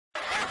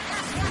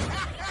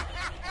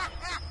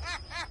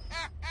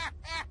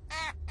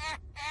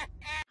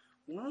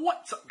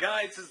What's up,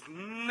 guys? It's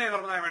Nathan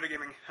from Nightmare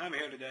Gaming. I'm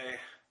here today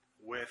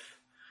with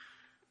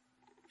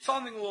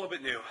something a little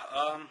bit new.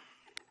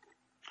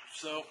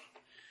 So,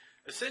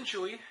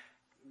 essentially,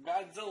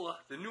 Godzilla,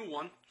 the new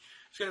one,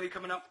 is going to be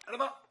coming out in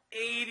about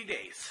 80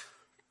 days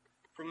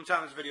from the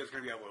time this video is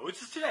going to be uploaded,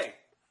 which is today.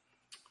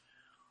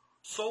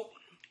 So,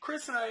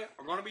 Chris and I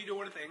are going to be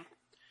doing a thing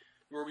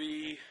where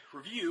we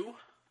review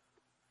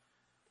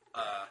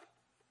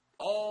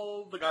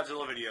all the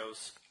Godzilla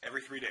videos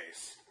every 3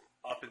 days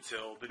up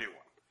until the new one.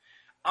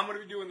 I'm going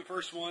to be doing the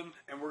first one,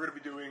 and we're going to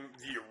be doing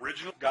the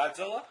original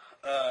Godzilla.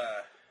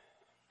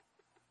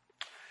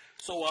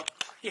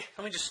 Yeah,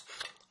 let me just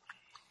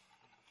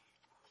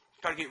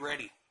try to get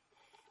ready.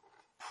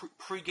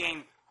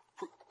 Pre-game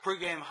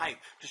hype.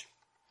 Just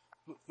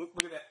look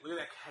at that. Look at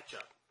that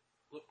ketchup.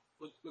 Look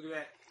at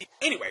that.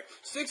 Anyway,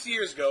 6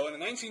 years ago, in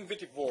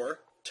 1954,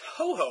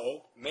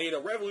 Toho made a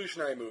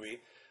revolutionary movie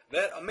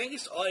that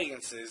amazed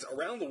audiences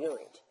around the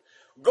world.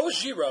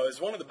 Godzilla is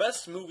one of the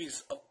best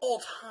movies of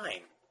all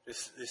time.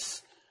 This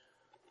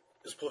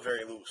is put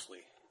very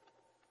loosely.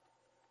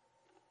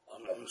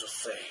 I'm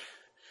just saying.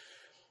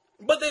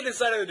 But they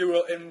decided to do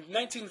in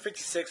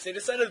 1956. They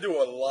decided to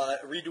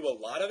redo a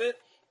lot of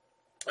it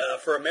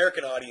for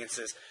American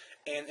audiences,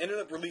 and ended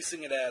up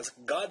releasing it as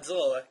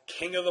Godzilla,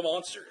 King of the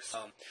Monsters.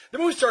 The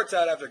movie starts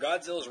out after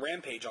Godzilla's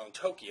rampage on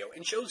Tokyo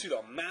and shows you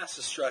the mass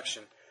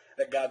destruction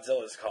that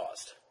Godzilla has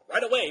caused.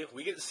 Right away,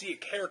 we get to see a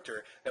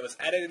character that was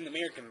added in the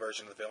American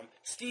version of the film,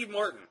 Steve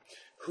Martin,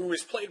 who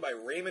is played by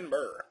Raymond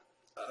Burr.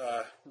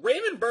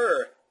 Raymond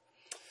Burr,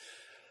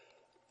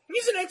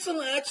 he's an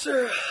excellent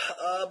actor,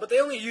 but they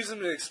only use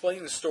him to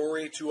explain the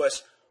story to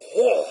us.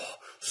 Oh,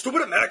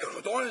 stupid Americans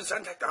who don't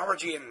understand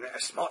technology and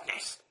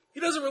smartness. He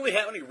doesn't really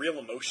have any real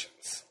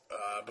emotions.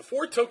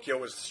 Before Tokyo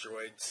was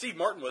destroyed, Steve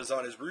Martin was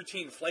on his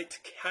routine flight to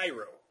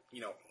Cairo,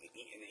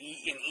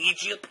 in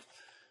Egypt.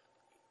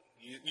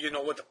 You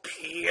know what the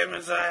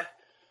pyramids are?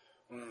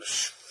 The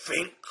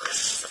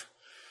Sphinx.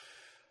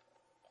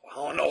 I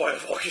don't know why the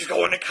fuck he's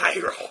going to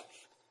Cairo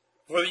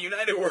for the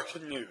United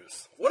World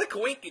News. What a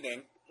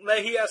coincidence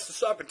that he has to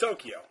stop in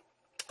Tokyo.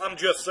 I'm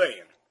just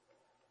saying.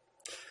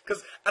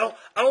 Because I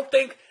don't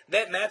think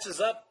that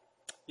matches up,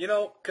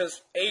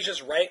 because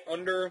Asia's right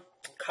under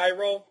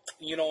Cairo,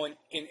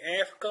 in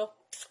Africa.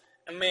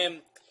 And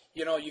man,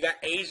 you got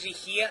Asia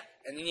here,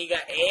 and then you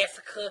got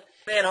Africa.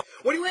 Man,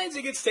 when he lands,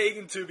 he gets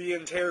taken to be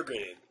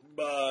interrogated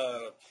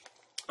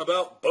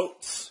about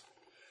boats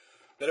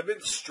that have been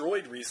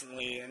destroyed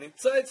recently, and he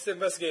decides to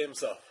investigate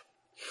himself.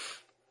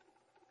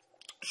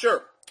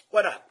 Sure,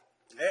 why not?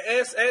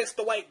 Ask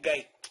the white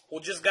guy,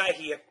 who just got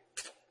here,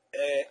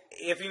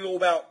 if you know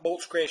about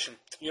boats crashing.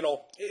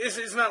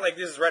 It's not like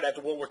this is right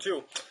after World War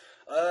II.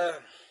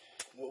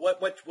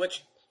 What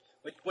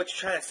you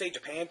trying to say,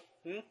 Japan?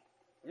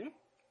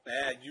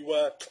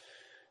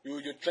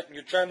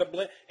 You're trying to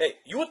blame. Hey,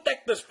 you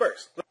attacked us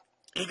first.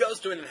 He goes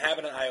to an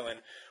inhabited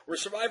island where a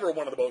survivor of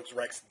one of the boat's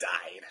wrecks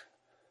died.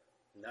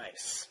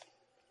 Nice.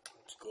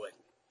 That's good.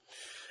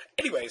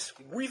 Anyways,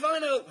 we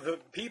find out the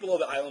people of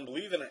the island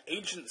believe in an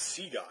ancient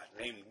sea god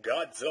named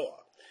Godzilla,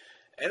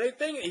 and they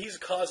think he's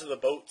the cause of the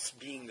boats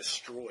being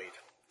destroyed.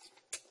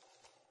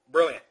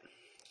 Brilliant.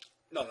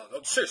 No,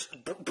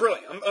 seriously,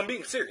 brilliant. I'm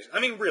being serious. I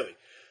mean, really.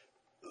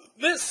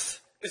 This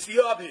is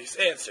the obvious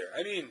answer.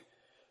 I mean,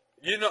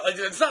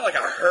 it's not like a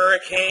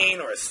hurricane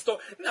or a storm.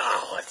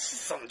 No, it's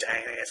just some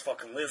giant-ass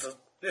fucking lizard.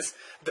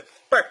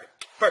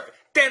 Perfect.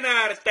 10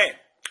 out of 10.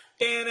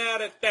 10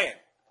 out of 10.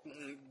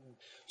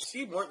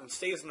 Steve Martin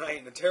stays the night,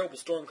 and a terrible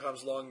storm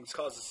comes along and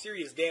causes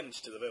serious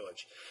damage to the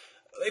village.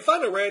 They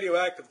find a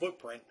radioactive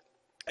footprint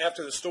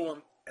after the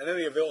storm, and then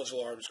the village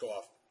alarms go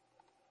off.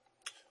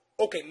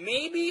 Okay,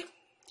 maybe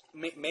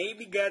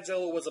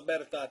Godzilla was a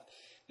better thought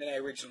than I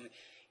originally...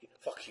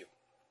 Fuck you.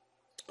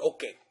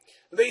 Okay.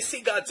 They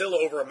see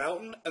Godzilla over a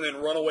mountain and then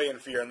run away in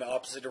fear in the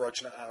opposite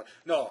direction of the island.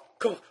 No,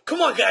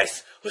 come on,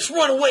 guys. Let's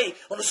run away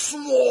on the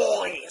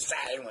smallest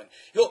island.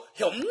 He'll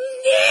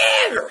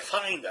never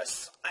find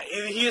us.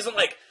 He isn't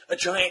like a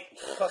giant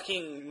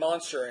fucking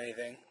monster or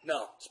anything.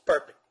 No, it's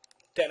perfect.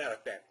 10 out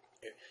of 10.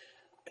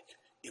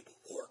 It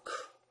will work.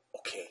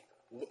 Okay,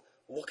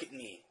 look at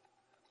me.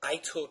 I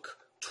took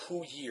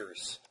 2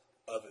 years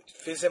of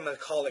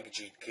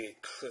physiology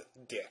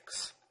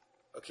dicks.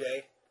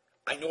 Okay?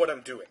 I know what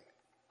I'm doing.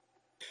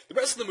 The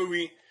rest of the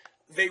movie,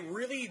 they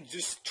really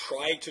just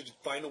try to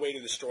find a way to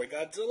destroy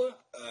Godzilla.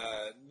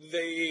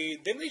 They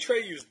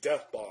try to use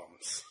death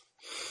bombs.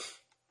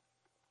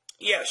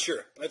 Yeah,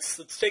 sure. Let's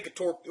take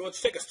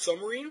a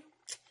submarine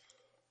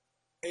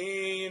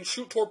and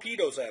shoot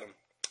torpedoes at him.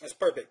 That's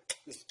perfect.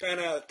 It's 10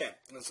 out of 10.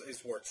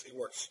 It works. It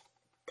works.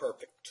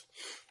 Perfect.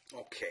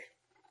 Okay.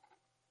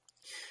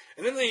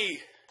 And then they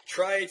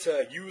try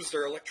to use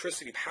their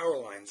electricity power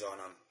lines on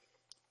him.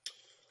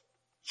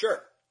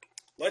 Sure.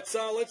 Let's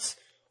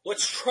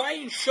try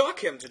and shock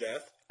him to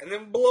death, and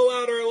then blow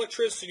out our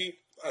electricity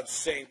at the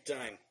same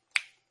time.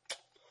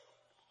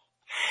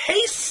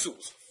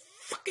 Jesus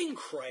fucking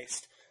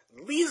Christ.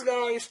 These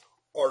guys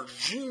are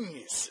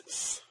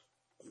geniuses.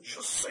 I'm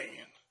just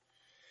saying.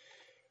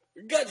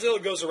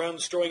 Godzilla goes around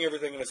destroying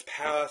everything in his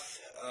path,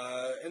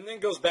 and then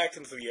goes back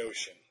into the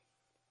ocean.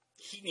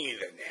 He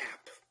needed a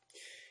nap.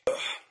 Ugh,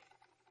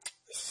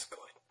 this is good.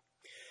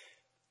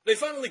 They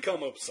finally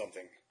come up with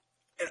something.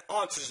 An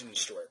oxygen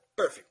destroyer.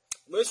 Perfect.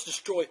 Let's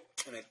destroy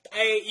an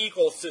entire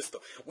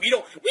ecosystem. We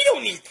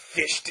don't need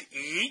fish to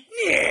eat.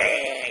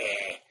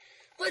 Yeah.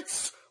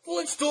 Let's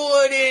do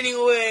it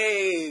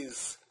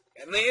anyways.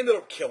 And they ended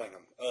up killing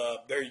him.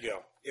 There you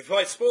go. If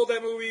I spoiled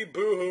that movie,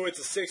 boo-hoo, it's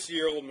a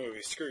 6-year-old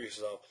movie. Screw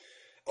yourself.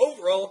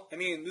 Overall, I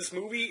mean, this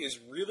movie is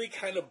really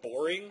kind of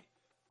boring.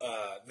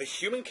 The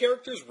human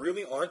characters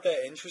really aren't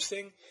that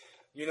interesting.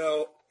 You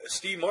know,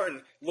 Steve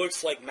Martin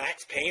looks like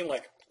Max Payne,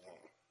 like,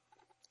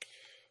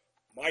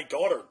 my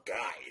daughter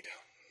died.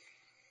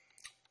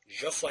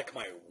 Just like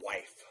my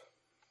wife.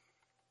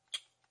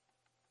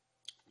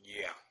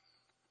 Yeah.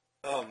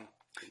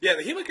 Yeah,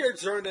 the human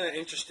characters aren't that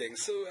interesting.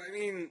 So, I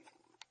mean,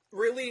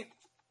 really,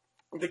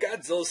 the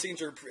Godzilla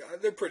scenes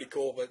they're pretty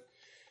cool, but,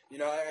 you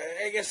know,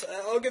 I guess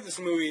I'll give this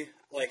movie,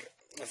 like,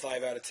 a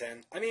 5 out of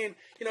 10. I mean,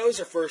 you know, it was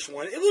our first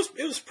one. It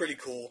was pretty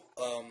cool.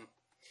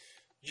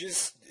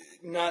 Just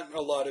not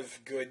a lot of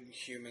good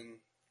human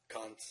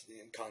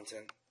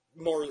content.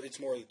 It's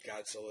more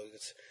Godzilla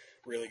that's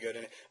really good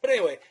in it. But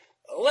anyway,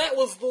 that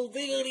was the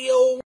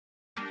video,